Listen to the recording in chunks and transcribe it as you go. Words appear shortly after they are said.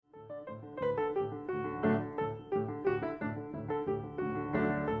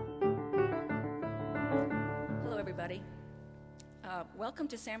Welcome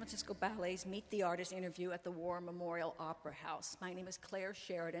to San Francisco Ballet's Meet the Artist interview at the War Memorial Opera House. My name is Claire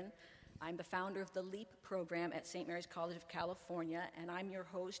Sheridan. I'm the founder of the LEAP program at St. Mary's College of California, and I'm your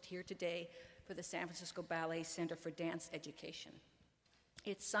host here today for the San Francisco Ballet Center for Dance Education.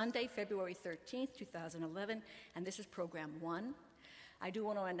 It's Sunday, February 13th, 2011, and this is program 1. I do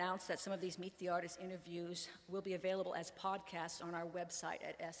want to announce that some of these Meet the Artist interviews will be available as podcasts on our website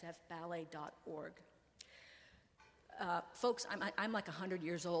at sfballet.org. Folks, I'm like 100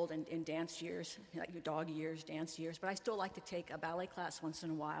 years old in dance years, like your dog years, dance years, but I still like to take a ballet class once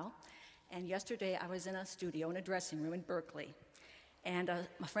in a while. And yesterday I was in a studio, in a dressing room in Berkeley, and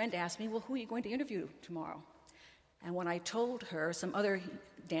my friend asked me, well, who are you going to interview tomorrow? And when I told her, some other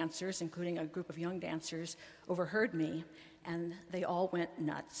dancers, including a group of young dancers, overheard me, and they all went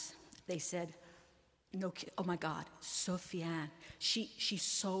nuts. They said, no, oh my God, Sofiane. She's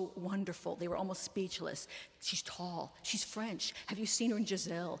so wonderful. They were almost speechless. She's tall. She's French. Have you seen her in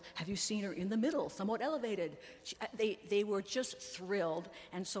Giselle? Have you seen her in the middle, somewhat elevated? They were just thrilled.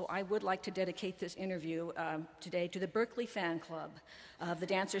 And so I would like to dedicate this interview today to the Berkeley Fan Club of the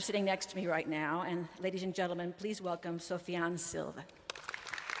dancer sitting next to me right now. And ladies and gentlemen, please welcome Sofiane Sylve.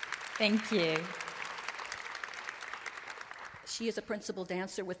 Thank you. She is a principal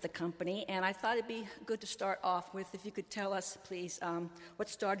dancer with the company, and I thought it'd be good to start off with, if you could tell us, please, what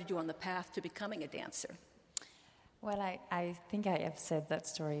started you on the path to becoming a dancer? Well, I think I have said that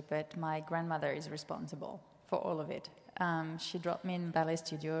story, but my grandmother is responsible for all of it. She dropped me in ballet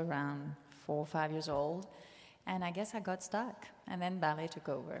studio around 4 or 5 years old, and I guess I got stuck, and then ballet took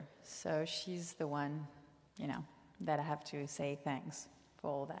over. So she's the one, that I have to say thanks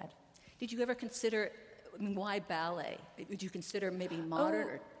for all that. Did you ever consider, why ballet? Would you consider maybe modern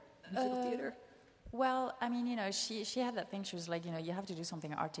or musical theater? Well, she had that thing. She was like, you have to do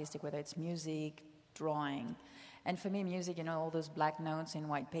something artistic, whether it's music, drawing. And for me, music, all those black notes in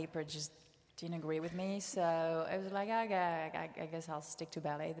white paper just didn't agree with me. So I was like, I guess I'll stick to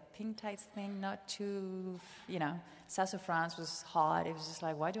ballet. The pink tights thing, not too, South of France was hot. It was just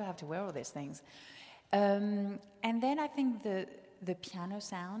like, why do I have to wear all these things? And then I think the piano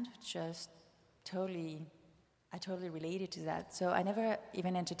sound just I totally related to that. So I never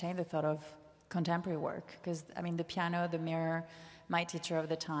even entertained the thought of contemporary work because, the piano, the mirror, my teacher of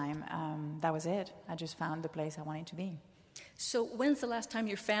the time, that was it. I just found the place I wanted to be. So when's the last time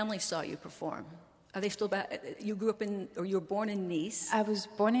your family saw you perform? Are they still back? You grew up you were born in Nice? I was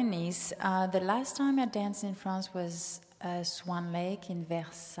born in Nice. The last time I danced in France was Swan Lake in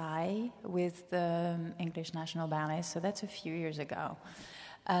Versailles with the English National Ballet. So that's a few years ago.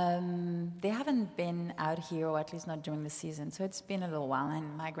 They haven't been out here, or at least not during the season, so it's been a little while,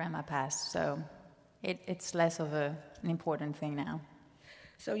 and my grandma passed, so it's less of an important thing now.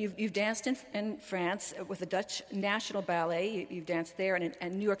 So you've danced in France with the Dutch National Ballet. You've danced there,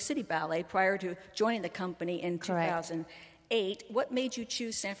 and New York City Ballet prior to joining the company in 2008. What made you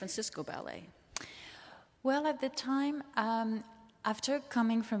choose San Francisco Ballet? Well, at the time, after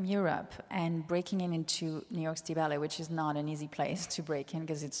coming from Europe and breaking into New York City Ballet, which is not an easy place to break in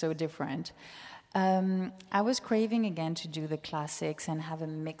because it's so different, I was craving again to do the classics and have a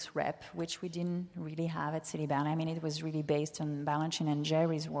mixed rep, which we didn't really have at City Ballet. It was really based on Balanchine and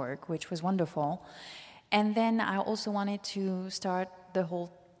Jerry's work, which was wonderful. And then I also wanted to start the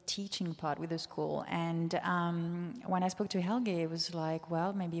whole teaching part with the school, and when I spoke to Helge, it was like,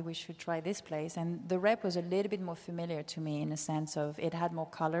 well, maybe we should try this place. And the rep was a little bit more familiar to me in the sense of it had more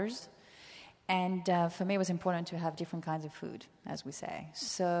colors, and for me it was important to have different kinds of food, as we say.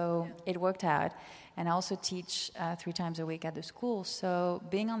 So it worked out, and I also teach 3 times a week at the school, so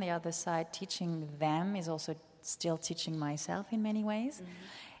being on the other side teaching them is also still teaching myself in many ways.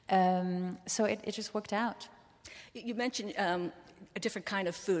 So it just worked out. You mentioned a different kind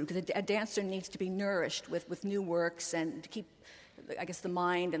of food, because a dancer needs to be nourished with new works and to keep, I guess, the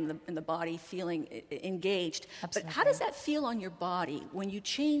mind and the body feeling engaged. Absolutely. But how does that feel on your body when you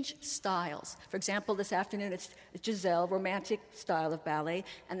change styles? For example, this afternoon it's Giselle, romantic style of ballet,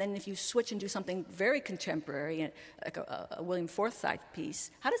 and then if you switch and do something very contemporary, like a William Forsythe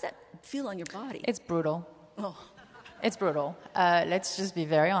piece, how does that feel on your body? It's brutal. Oh. It's brutal. Let's just be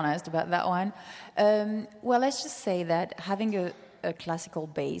very honest about that one. Well, let's just say that having a classical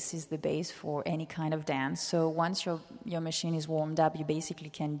base is the base for any kind of dance. So once your machine is warmed up, you basically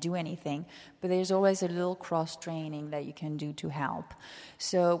can do anything. But there's always a little cross-training that you can do to help.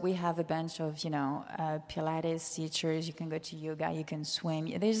 So we have a bunch of, Pilates teachers. You can go to yoga. You can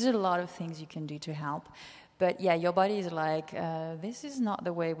swim. There's a lot of things you can do to help. But yeah, your body is like, this is not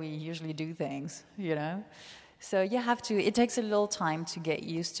the way we usually do things, So you have to, it takes a little time to get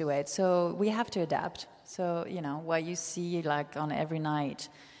used to it. So we have to adapt. So, what you see like on every night,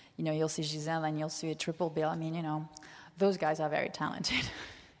 you'll see Giselle and you'll see a triple bill. I mean, those guys are very talented,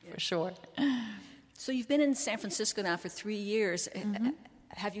 for sure. So you've been in San Francisco now for 3 years. Mm-hmm.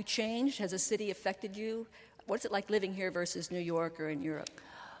 Have you changed? Has the city affected you? What's it like living here versus New York or in Europe?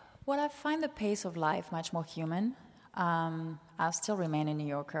 Well, I find the pace of life much more human. I still remain a New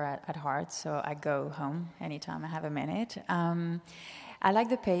Yorker at heart, so I go home anytime I have a minute. I like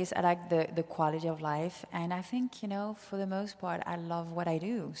the pace, I like the quality of life, and I think, for the most part, I love what I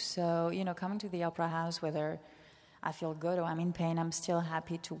do. So, coming to the Opera House, whether I feel good or I'm in pain, I'm still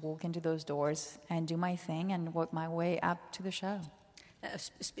happy to walk into those doors and do my thing and work my way up to the show.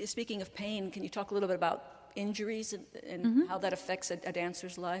 Speaking of pain, can you talk a little bit about injuries and mm-hmm. how that affects a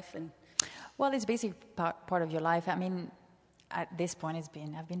dancer's life? Well, it's basically part of your life. I mean, at this point,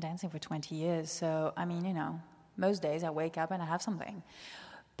 I've been dancing for 20 years. So, I mean, most days I wake up and I have something.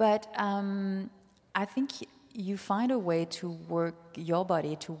 But I think you find a way to work your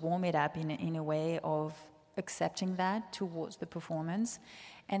body to warm it up in a way of accepting that towards the performance.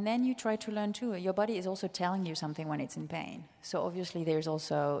 And then you try to learn too. Your body is also telling you something when it's in pain. So obviously there's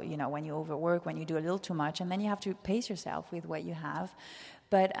also, when you overwork, when you do a little too much, and then you have to pace yourself with what you have.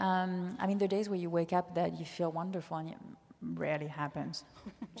 But, the days where you wake up that you feel wonderful, and it rarely happens.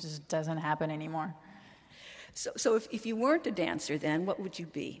 It just doesn't happen anymore. So if you weren't a dancer then, what would you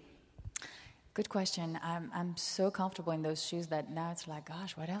be? Good question. I'm so comfortable in those shoes that now it's like,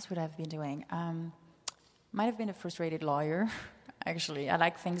 gosh, what else would I have been doing? Might have been a frustrated lawyer, actually. I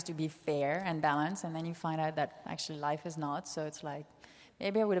like things to be fair and balanced, and then you find out that actually life is not, so it's like,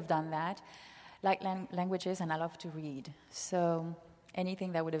 maybe I would have done that. Like languages, and I love to read. So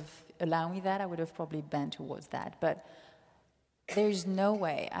anything that would have allowed me that, I would have probably bent towards that. But there's no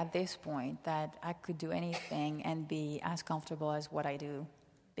way at this point that I could do anything and be as comfortable as what I do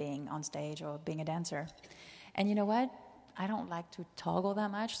being on stage or being a dancer. And you know what? I don't like to talk all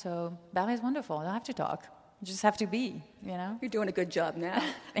that much, so ballet is wonderful. I don't have to talk. You just have to be, You're doing a good job now.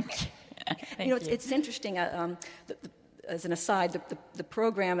 Thank you. It's interesting. As an aside, the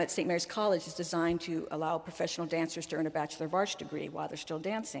program at St. Mary's College is designed to allow professional dancers to earn a Bachelor of Arts degree while they're still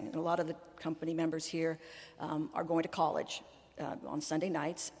dancing. And a lot of the company members here are going to college on Sunday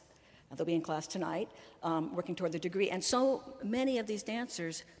nights. They'll be in class tonight, working toward their degree. And so many of these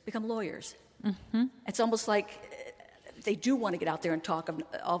dancers become lawyers. Mm-hmm. It's almost like they do want to get out there and talk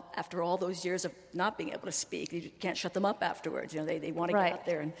after all those years of not being able to speak. You can't shut them up afterwards. They want to get out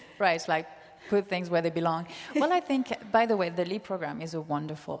there. Right, it's like put things where they belong. Well, I think, by the way, the LEAP program is a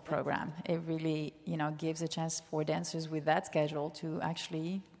wonderful program. It really, gives a chance for dancers with that schedule to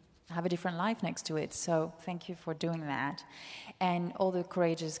actually have a different life next to it. So thank you for doing that. And all the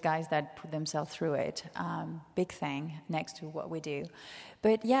courageous guys that put themselves through it, big thing next to what we do.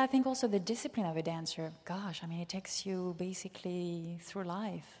 But yeah, I think also the discipline of a dancer, it takes you basically through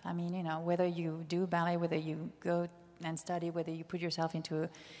life. Whether you do ballet, whether you go and study, whether you put yourself into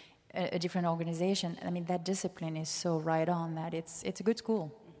a different organization, that discipline is so right on that it's a good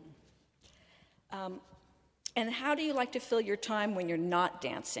school. And how do you like to fill your time when you're not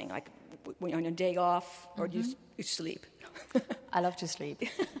dancing? Like when you're on a day off, or do you sleep? I love to sleep.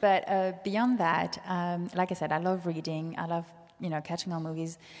 But beyond that, like I said, I love reading. I love, catching on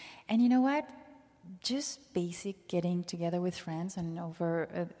movies. And you know what? Just basic getting together with friends and over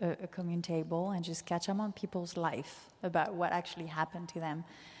a commune table and just catch up on people's life about what actually happened to them.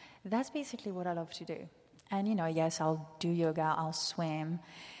 That's basically what I love to do. And, yes, I'll do yoga, I'll swim.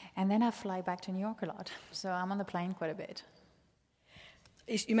 And then I fly back to New York a lot. So I'm on the plane quite a bit.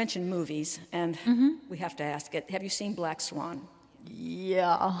 You mentioned movies, and we have to ask it. Have you seen Black Swan?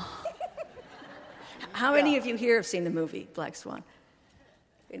 Yeah. How many of you here have seen the movie Black Swan?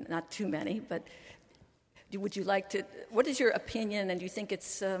 Not too many, but would you like to... What is your opinion, and do you think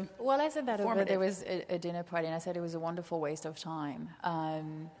it's Well, I said that over there was a dinner party, and I said it was a wonderful waste of time.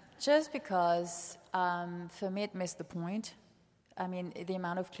 Just because, for me, it missed the point. The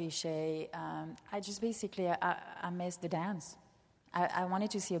amount of cliche, I just basically, I missed the dance. I wanted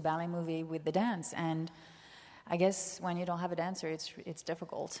to see a ballet movie with the dance, and I guess when you don't have a dancer, it's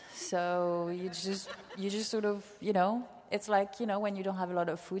difficult. So you just sort of, it's like, when you don't have a lot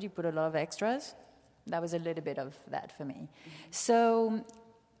of food, you put a lot of extras. That was a little bit of that for me. Mm-hmm. So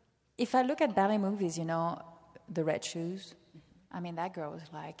if I look at ballet movies, The Red Shoes, that girl was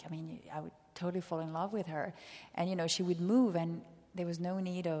like, I would totally fall in love with her. And, she would move, and there was no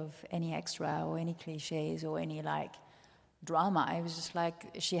need of any extra or any cliches or any, drama. It was just like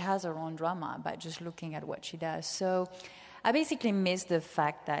she has her own drama by just looking at what she does. So I basically miss the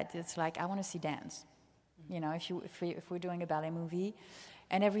fact that it's like, I want to see dance. You know, if we're doing a ballet movie,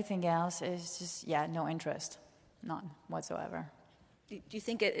 and everything else is just no interest, none whatsoever. Do you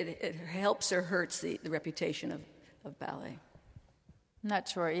think it helps or hurts the reputation of ballet? Not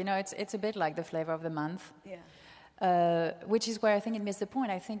sure. You know, it's a bit like the flavor of the month. Yeah. Which is where I think it missed the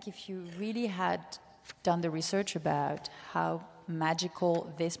point. I think if you really had done the research about how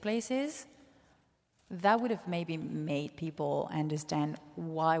magical this place is, that would have maybe made people understand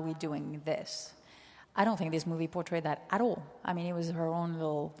why we're doing this. I don't think this movie portrayed that at all. I mean, it was her own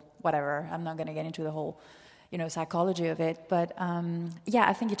little whatever. I'm not going to get into the whole, psychology of it. But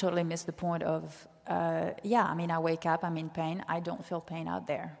I think you totally missed the point of, I mean, I wake up, I'm in pain. I don't feel pain out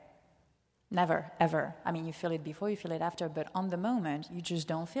there. Never, ever. I mean, you feel it before, you feel it after, but on the moment, you just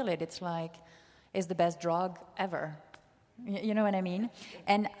don't feel it. It's like, it's the best drug ever. You know what I mean?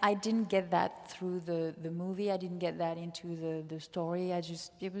 And I didn't get that through the movie. I didn't get that into the story.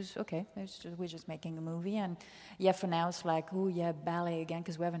 It was okay. We're just making a movie. And for now it's like, ballet again,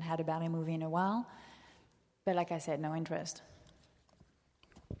 because we haven't had a ballet movie in a while. But like I said, no interest.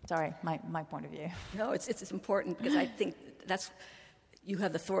 Sorry, my point of view. No, it's important because I think you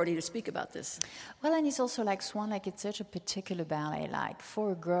have authority to speak about this. Well, and it's also like Swan, like it's such a particular ballet. Like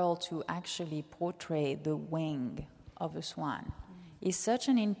for a girl to actually portray the wing of a swan is such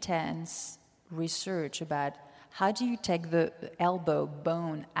an intense research about how do you take the elbow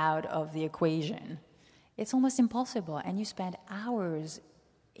bone out of the equation. It's almost impossible, and you spend hours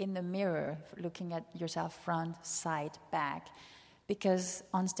in the mirror looking at yourself front, side, back, because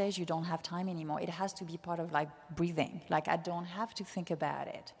on stage you don't have time anymore. It has to be part of like breathing. Like I don't have to think about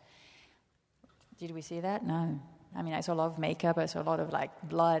it. Did we see that? No. I mean, I saw a lot of makeup, I saw a lot of like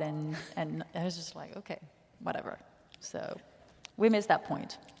blood, and I was just like, okay, whatever. So we missed that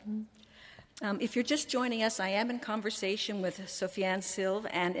point. If you're just joining us, I am in conversation with Sofiane Sylve,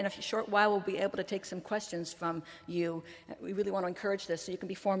 and in a short while we'll be able to take some questions from you. We really want to encourage this, so you can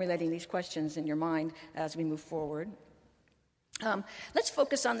be formulating these questions in your mind as we move forward. Let's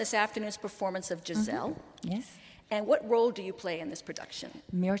focus on this afternoon's performance of Giselle. Mm-hmm. Yes. And what role do you play in this production?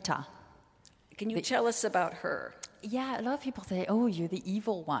 Myrta. Can you tell us about her? Yeah, a lot of people say, oh, you're the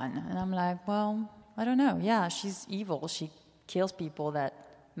evil one. And I'm like, well, I don't know. Yeah, she's evil. She kills people that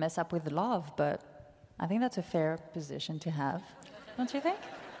mess up with love, but I think that's a fair position to have. Don't you think?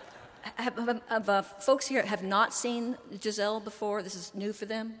 Have folks here have not seen Giselle before? This is new for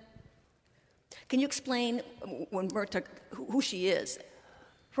them? Can you explain who she is?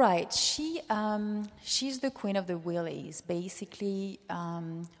 Right. She's the queen of the willies. Basically,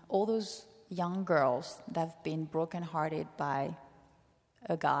 all those young girls that have been brokenhearted by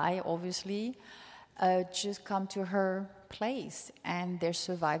a guy, obviously, just come to her place and their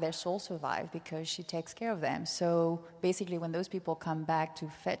soul survive because she takes care of them. So basically, when those people come back to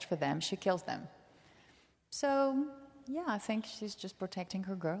fetch for them, she kills them. So yeah, I think she's just protecting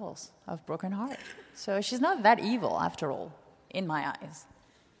her girls of broken heart. So she's not that evil after all, in my eyes.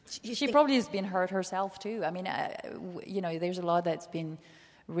 She probably has been hurt herself too. I mean, there's a lot that's been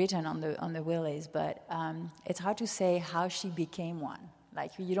written on the willies, but it's hard to say how she became one.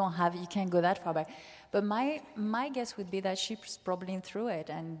 Like you can't go that far back. But my guess would be that she's probably through it,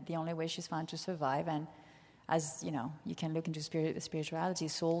 and the only way she's found to survive. And as you can look into spirituality,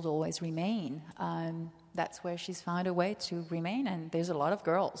 souls always remain. That's where she's found a way to remain, and there's a lot of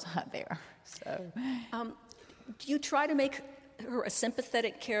girls out there. So, do you try to make her a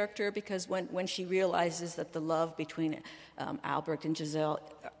sympathetic character? Because when she realizes that the love between Albert and Giselle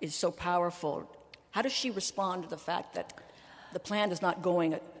is so powerful, how does she respond to the fact that the plan is not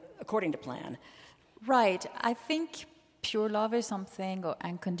going according to plan? Right. I think pure love is something, or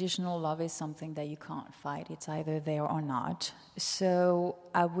unconditional love is something that you can't fight. It's either there or not. So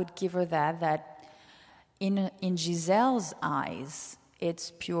I would give her that in Giselle's eyes,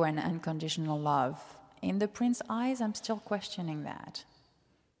 it's pure and unconditional love. In the prince's eyes, I'm still questioning that.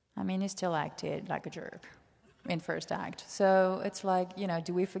 I mean, he still acted like a jerk in first act. So it's like,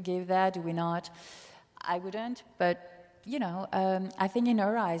 do we forgive that? Do we not? I wouldn't, but I think in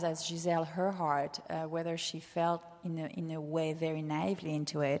her eyes, as Giselle, her heart, whether she felt in a way very naively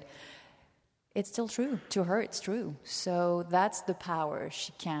into it, it's still true. To her, it's true. So that's the power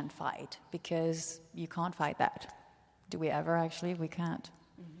she can't fight, because you can't fight that. Do we ever actually? We can't.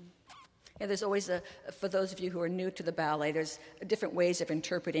 Mm-hmm. Yeah, there's always for those of you who are new to the ballet, there's different ways of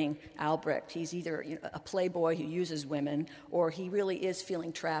interpreting Albrecht. He's either a playboy who uses women, or he really is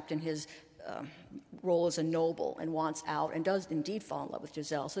feeling trapped in his role as a noble and wants out and does indeed fall in love with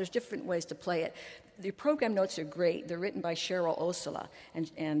Giselle. So there's different ways to play it. The program notes are great. They're written by Cheryl Osola,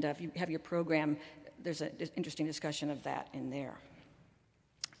 and if you have your program, there's an interesting discussion of that in there.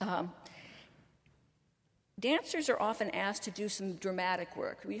 dancers are often asked to do some dramatic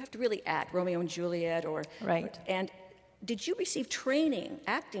work. You have to really act, Romeo and Juliet, or Right. And did you receive training,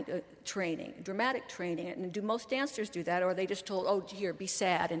 acting training, dramatic training? And do most dancers do that, or are they just told, "Oh, here, be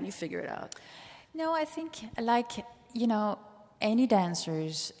sad, and you figure it out"? No, I think, any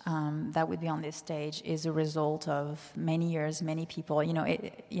dancers that would be on this stage is a result of many years, many people.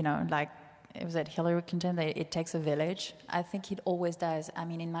 It was at Hillary Clinton that it takes a village. I think it always does. I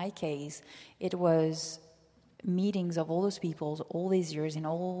mean, in my case, it was meetings of all those people, all these years in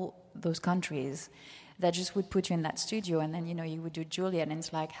all those countries, that just would put you in that studio, and then you would do Juliet, and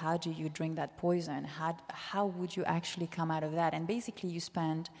it's like, how do you drink that poison? How would you actually come out of that? And basically, you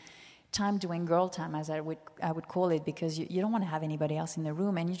spend time doing girl time, as I would call it, because you don't want to have anybody else in the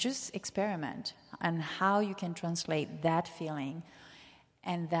room, and you just experiment on how you can translate that feeling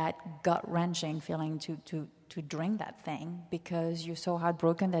and that gut-wrenching feeling to drink that thing, because you're so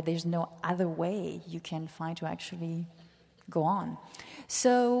heartbroken that there's no other way you can find to actually go on.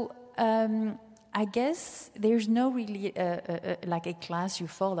 So I guess there's no really like a class you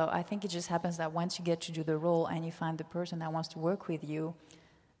follow. I think it just happens that once you get to do the role and you find the person that wants to work with you,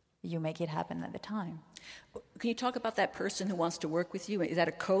 you make it happen at the time. Can you talk about that person who wants to work with you? Is that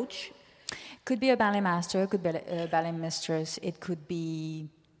a coach? Could be a ballet master, could be a ballet mistress. It could be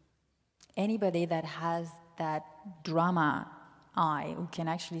anybody that has that drama eye, who can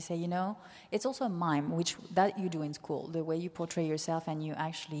actually say, it's also a mime, which that you do in school, the way you portray yourself, and you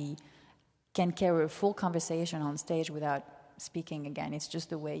actually can carry a full conversation on stage without speaking again. It's just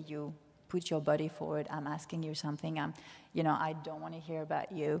the way you put your body forward. I'm asking you something. I don't want to hear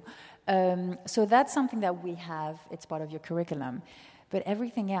about you. So that's something that we have. It's part of your curriculum. But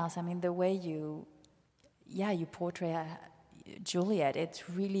everything else, the way you portray Juliet, it's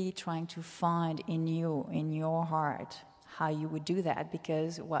really trying to find in you, in your heart, how you would do that,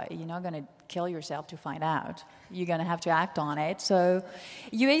 because you're not going to kill yourself to find out. You're going to have to act on it. So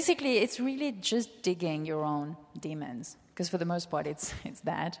it's really just digging your own demons, because for the most part, it's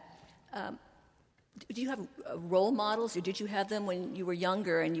that. Do you have role models, or did you have them when you were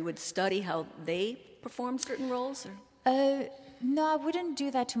younger and you would study how they performed certain roles? No, I wouldn't do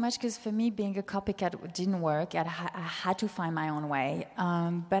that too much, because for me, being a copycat didn't work. I had to find my own way.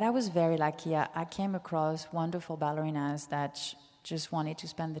 But I was very lucky. I came across wonderful ballerinas that just wanted to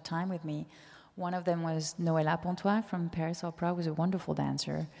spend the time with me. One of them was Noëlla Pontois from Paris Opera, who was a wonderful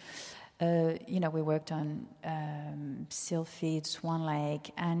dancer. We worked on Sylve, Swan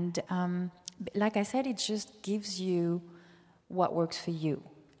Lake, and like I said, it just gives you what works for you.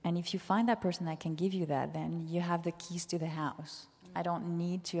 And if you find that person that can give you that, then you have the keys to the house. I don't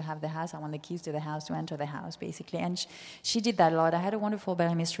need to have the house. I want the keys to the house to enter the house, basically. And she did that a lot. I had a wonderful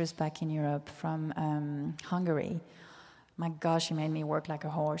ballet mistress back in Europe from Hungary. My gosh, she made me work like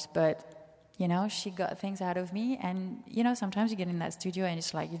a horse. But, she got things out of me. And, sometimes you get in that studio and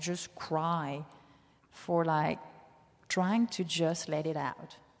it's like you just cry for, trying to just let it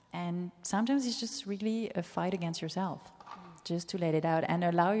out. And sometimes it's just really a fight against yourself. Just to let it out and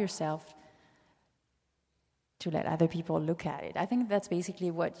allow yourself to let other people look at it. I think that's basically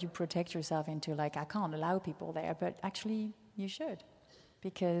what you protect yourself into. I can't allow people there, but actually you should,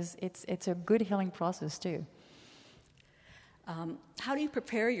 because it's a good healing process too. How do you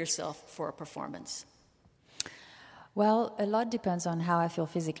prepare yourself for a performance? Well, a lot depends on how I feel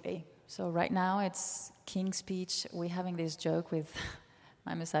physically. So right now it's King's Speech. We're having this joke with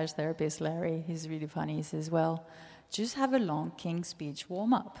my massage therapist, Larry. He's really funny. He says, well, just have a long King's Speech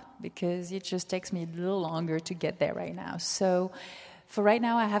warm-up, because it just takes me a little longer to get there right now. So for right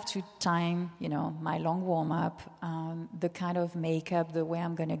now, I have to time, my long warm-up, the kind of makeup, the way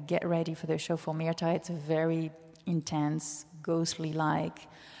I'm going to get ready for the show. For Myrta, it's a very intense, ghostly-like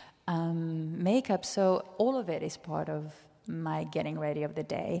makeup. So all of it is part of my getting ready of the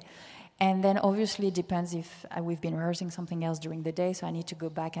day. And then obviously it depends if we've been rehearsing something else during the day, so I need to go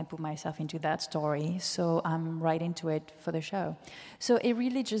back and put myself into that story. So I'm right into it for the show. So it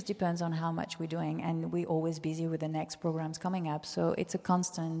really just depends on how much we're doing, and we're always busy with the next programs coming up. So it's a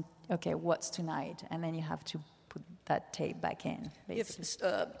constant, okay, what's tonight? And then you have to put that tape back in. You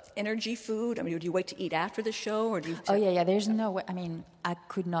have energy food? Do you wait to eat after the show? Or do you yeah, there's no way. I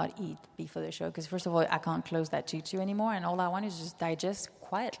could not eat before the show, because first of all, I can't close that tutu anymore, and all I want is just digest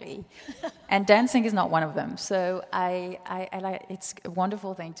quietly. And dancing is not one of them. So I like, it's a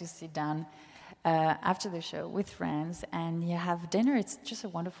wonderful thing to sit down after the show with friends and you have dinner. It's just a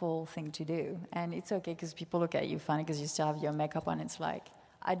wonderful thing to do. And it's okay because people look at you funny because you still have your makeup on. It's like,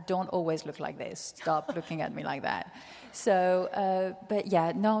 I don't always look like this. Stop looking at me like that. So, but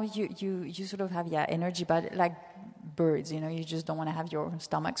yeah, no, you sort of have, energy, but like birds, you just don't want to have your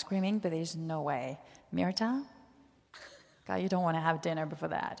stomach screaming, but there's no way. Mirta? God, you don't want to have dinner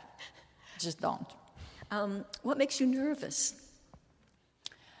before that. Just don't. What makes you nervous?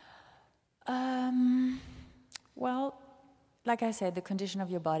 Well, like I said, the condition of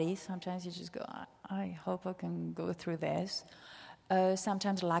your body. Sometimes you just go, I hope I can go through this.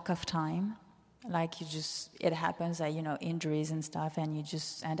 Sometimes lack of time. Like it happens that, injuries and stuff, and you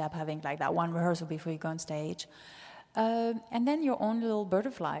just end up having like that one rehearsal before you go on stage. And then your own little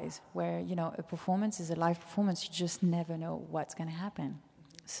butterflies, where, a performance is a live performance. You just never know what's going to happen.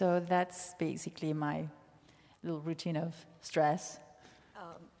 So that's basically my little routine of stress.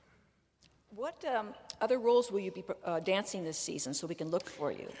 What other roles will you be dancing this season so we can look for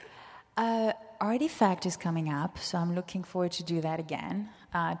you? Artifact is coming up, so I'm looking forward to do that again.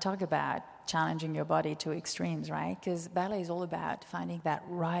 Talk about challenging your body to extremes, right? Because ballet is all about finding that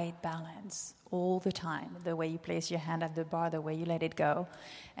right balance all the time. The way you place your hand at the bar, the way you let it go.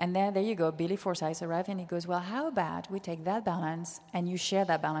 And then there you go, Billy Forsyth arrives and he goes, well, how about we take that balance and you share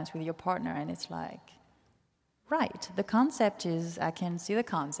that balance with your partner? And it's like, right, the concept is, I can see the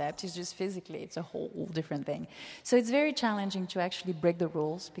concept, it's just physically, it's a whole different thing. So it's very challenging to actually break the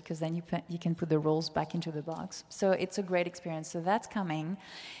rules, because then you can put the rules back into the box. So it's a great experience. So that's coming.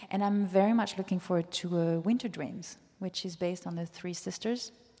 And I'm very much looking forward to Winter Dreams, which is based on the Three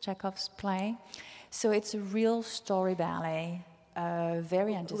Sisters, Chekhov's play. So it's a real story ballet,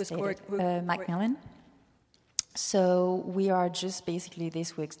 very understated. Macmillan. So we are just basically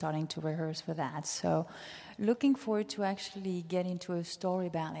this week starting to rehearse for that. So looking forward to actually get into a story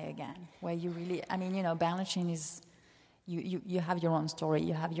ballet again, where you really, balancing is, you have your own story,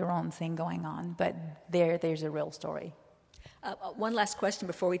 you have your own thing going on, but there's a real story. One last question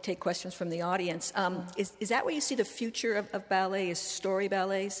before we take questions from the audience. Is that where you see the future of ballet, is story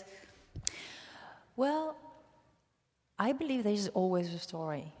ballets? Well, I believe there's always a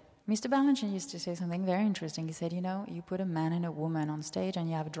story. Mr. Balanchine used to say something very interesting. He said, you put a man and a woman on stage and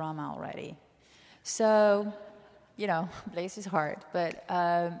you have drama already. So, place is hard. But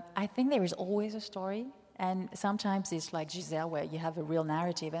I think there is always a story. And sometimes it's like Giselle, where you have a real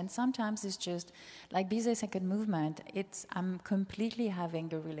narrative. And sometimes it's just like Bizet's second movement. I'm completely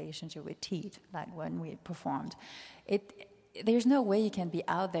having a relationship with Teet, like when we performed. There's no way you can be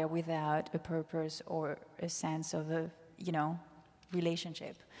out there without a purpose or a sense of a,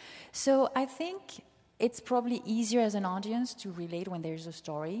 relationship. So I think it's probably easier as an audience to relate when there's a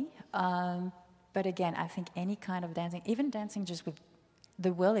story. But again, I think any kind of dancing, even dancing just with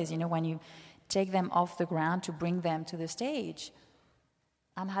the willies, when you take them off the ground to bring them to the stage,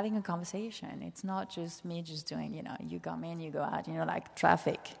 I'm having a conversation. It's not just me just doing, you come in, you go out, like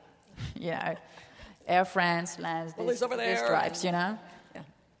traffic. Air France lands, this stripes, Yeah.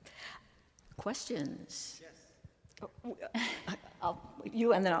 Questions? Yes.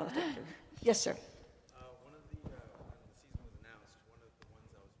 You and then I'll. Yes, sir. When the season was announced, one of the ones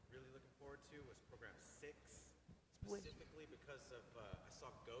I was really looking forward to was Program 6, specifically because of I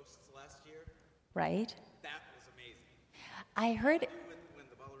saw Ghosts last year. Right. That was amazing. I heard when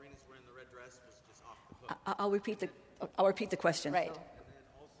the ballerinas were in the red dress was just off the hook. I'll repeat the question. Right. And then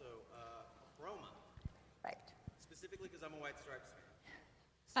also Chroma. Right. Specifically because I'm a White Stripes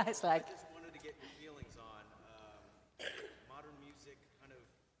fan. It's like. I just wanted to get your feelings on modern music kind of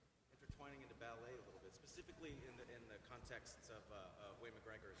intertwining into ballet a little bit, specifically in the contexts of Wayne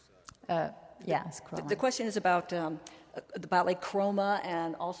McGregor's. Yes, Chroma. The question is about the ballet Chroma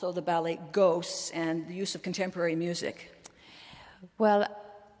and also the ballet Ghosts and the use of contemporary music. Well,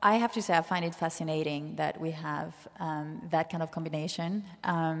 I have to say I find it fascinating that we have that kind of combination.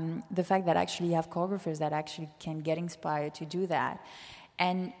 The fact that actually you have choreographers that actually can get inspired to do that.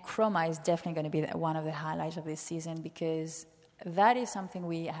 And Chroma is definitely going to be one of the highlights of this season, because that is something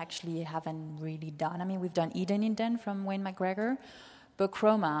we actually haven't really done. We've done Eden in Den from Wayne McGregor, but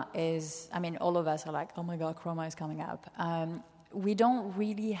Chroma is, all of us are like, oh my God, Chroma is coming up. We don't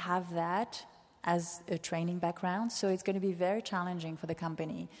really have that as a training background, so it's going to be very challenging for the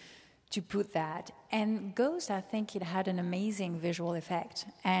company to put that. And Ghost, I think it had an amazing visual effect.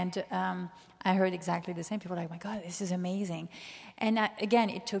 And I heard exactly the same. People were like, oh my God, this is amazing. And again,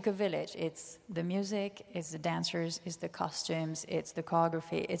 it took a village. It's the music, it's the dancers, it's the costumes, it's the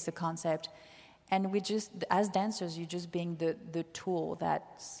choreography, it's the concept. And we just, as dancers, you're just being the tool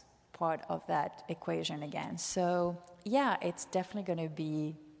that's part of that equation again. So yeah, it's definitely going to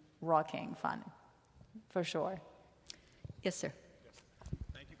be rocking fun, for sure. Yes, sir.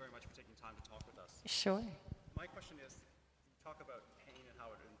 Thank you very much for taking time to talk with us. Sure. My question is, you talk about pain and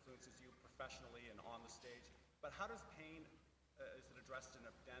how it influences you professionally and on the stage, but how does pain, is it addressed in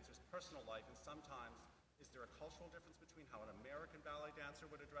a dancer's personal life? And sometimes, is there a cultural difference between how an American ballet dancer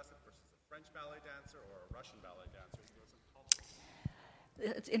would address it versus a French ballet dancer or a Russian ballet dancer? Is there some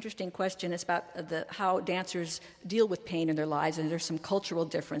cultural? It's an interesting question. It's about how dancers deal with pain in their lives, and there's some cultural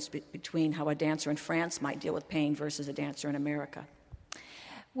difference between how a dancer in France might deal with pain versus a dancer in America.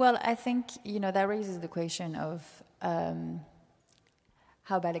 Well, I think, that raises the question of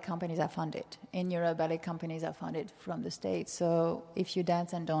how ballet companies are funded. In Europe, ballet companies are funded from the States. So if you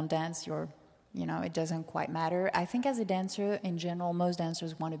dance and don't dance, it doesn't quite matter. I think as a dancer, in general, most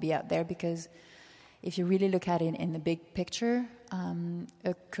dancers want to be out there because if you really look at it in the big picture,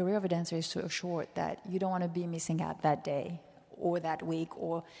 a career of a dancer is so short that you don't want to be missing out that day or that week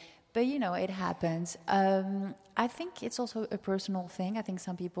but it happens. I think it's also a personal thing. I think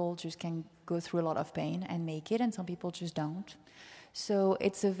some people just can go through a lot of pain and make it, and some people just don't. So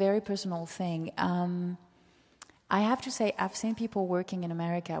it's a very personal thing. I have to say, I've seen people working in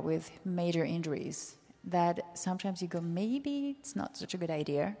America with major injuries that sometimes you go, maybe it's not such a good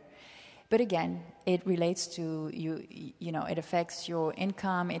idea. But again, it relates to it affects your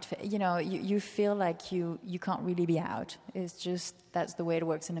income. You feel like you can't really be out. It's just, that's the way it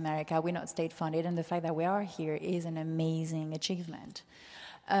works in America. We're not state funded, and the fact that we are here is an amazing achievement.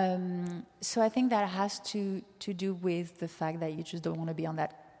 So I think that has to do with the fact that you just don't want to be on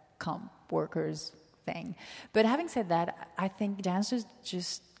that comp workers thing. But having said that, I think dancers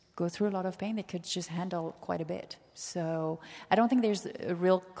just go through a lot of pain. They could just handle quite a bit. So I don't think there's a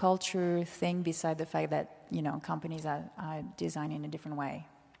real culture thing beside the fact that, companies are designed in a different way.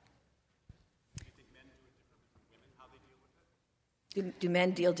 Do you think men do it differently from women, how they deal with it? Do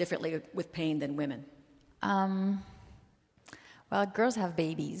men deal differently with pain than women? Well, girls have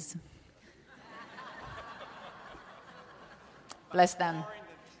babies. Bless them.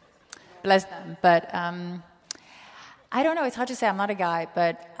 But I don't know. It's hard to say. I'm not a guy,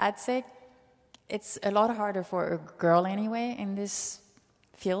 but I'd say it's a lot harder for a girl anyway in this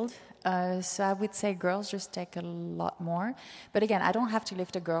field. So I would say girls just take a lot more. But again, I don't have to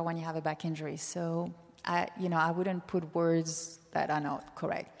lift a girl when you have a back injury. So I wouldn't put words that are not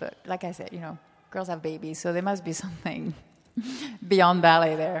correct. But like I said, girls have babies, so there must be something beyond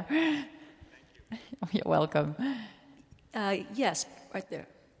ballet there. Thank you. You're welcome. Yes, right there.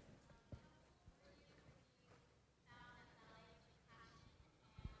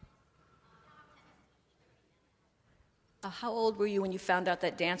 How old were you when you found out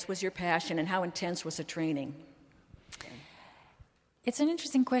that dance was your passion, and how intense was the training? It's an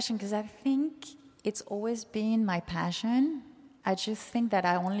interesting question because I think it's always been my passion. I just think that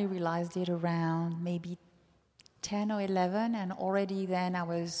I only realized it around maybe 10 or 11, and already then I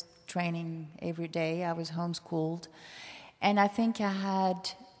was training every day. I was homeschooled. And I think I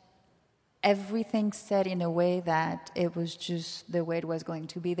had everything set in a way that it was just the way it was going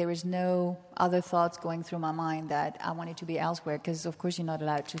to be. There was no other thoughts going through my mind that I wanted to be elsewhere, because of course you're not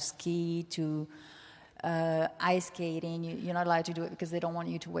allowed to ski, to ice skating. You're not allowed to do it because they don't want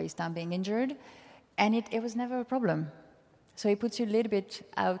you to waste time being injured. And it was never a problem. So it puts you a little bit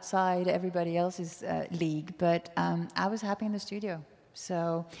outside everybody else's league. But I was happy in the studio.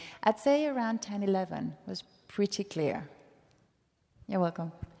 So I'd say around 10, 11 was pretty clear. You're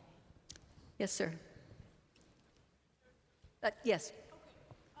welcome. Yes, sir. Yes.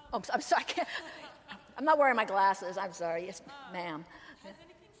 Oh, I'm sorry. I'm not wearing my glasses. I'm sorry. Yes, ma'am. Has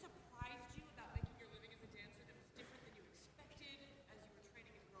anything surprised you about making your living as a dancer that was different than you expected as you were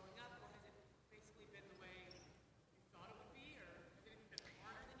training and growing up, or has it basically been the way you thought it would be, or has anything been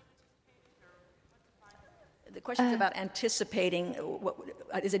harder than you anticipated, or what surprised you? The question is about anticipating.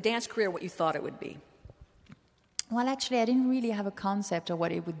 Is a dance career what you thought it would be? Well, actually, I didn't really have a concept of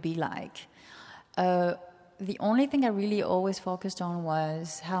what it would be like. The only thing I really always focused on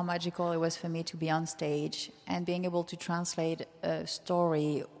was how magical it was for me to be on stage and being able to translate a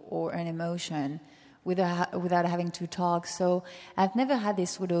story or an emotion without having to talk. So I've never had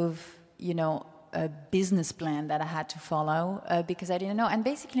this sort of, a business plan that I had to follow because I didn't know. And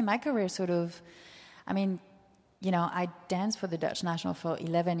basically my career I danced for the Dutch National for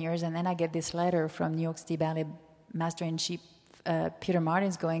 11 years, and then I get this letter from New York City Ballet Master-in-Chief Peter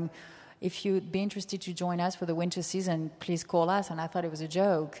Martins going, if you'd be interested to join us for the winter season, please call us. And I thought it was a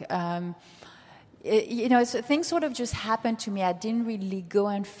joke. Things sort of just happened to me. I didn't really go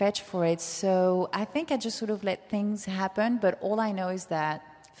and fetch for it. So I think I just sort of let things happen. But all I know is that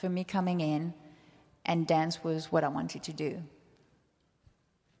for me, coming in and dance was what I wanted to do.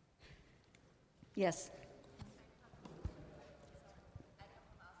 Yes.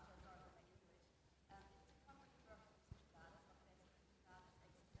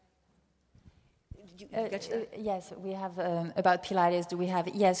 you get that? Yes, we have about Pilates. Do we have?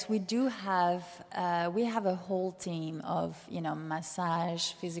 Yes, we do have. We have a whole team of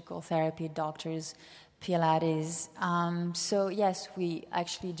massage, physical therapy doctors, Pilates. So yes, we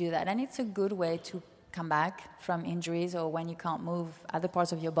actually do that, and it's a good way to come back from injuries or when you can't move other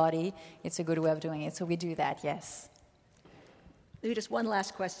parts of your body. It's a good way of doing it. So we do that. Yes. Maybe just one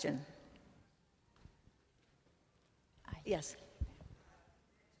last question. Yes.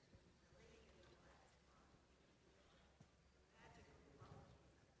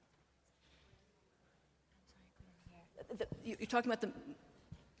 You're talking about the...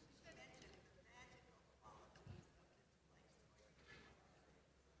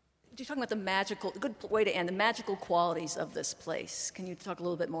 You're talking about the magical, good way to end, the magical qualities of this place. Can you talk a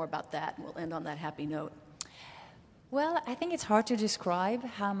little bit more about that? And we'll end on that happy note. Well, I think it's hard to describe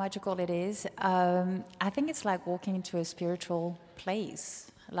how magical it is. I think it's like walking into a spiritual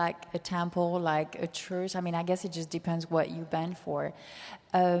place, like a temple, like a church. I mean, I guess it just depends what you bend for.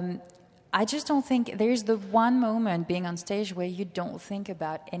 I just don't think there's the one moment being on stage where you don't think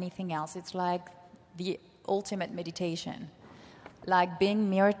about anything else. It's like the ultimate meditation. Like being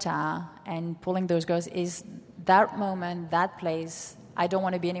Mirta and pulling those girls is that moment, that place. I don't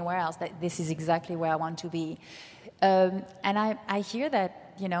want to be anywhere else. This is exactly where I want to be. And I hear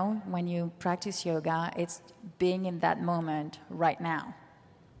that, when you practice yoga, it's being in that moment right now.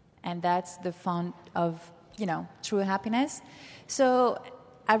 And that's the font of, true happiness. So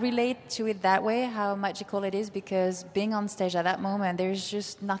I relate to it that way, how magical it is, because being on stage at that moment, there's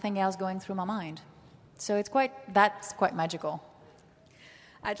just nothing else going through my mind. So that's quite magical.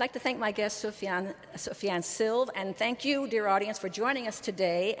 I'd like to thank my guest, Sofiane Sylve, and thank you, dear audience, for joining us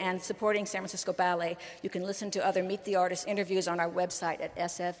today and supporting San Francisco Ballet. You can listen to other Meet the Artist interviews on our website at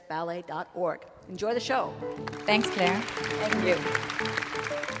sfballet.org. Enjoy the show. Thanks, Claire. Thank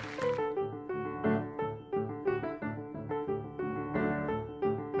you.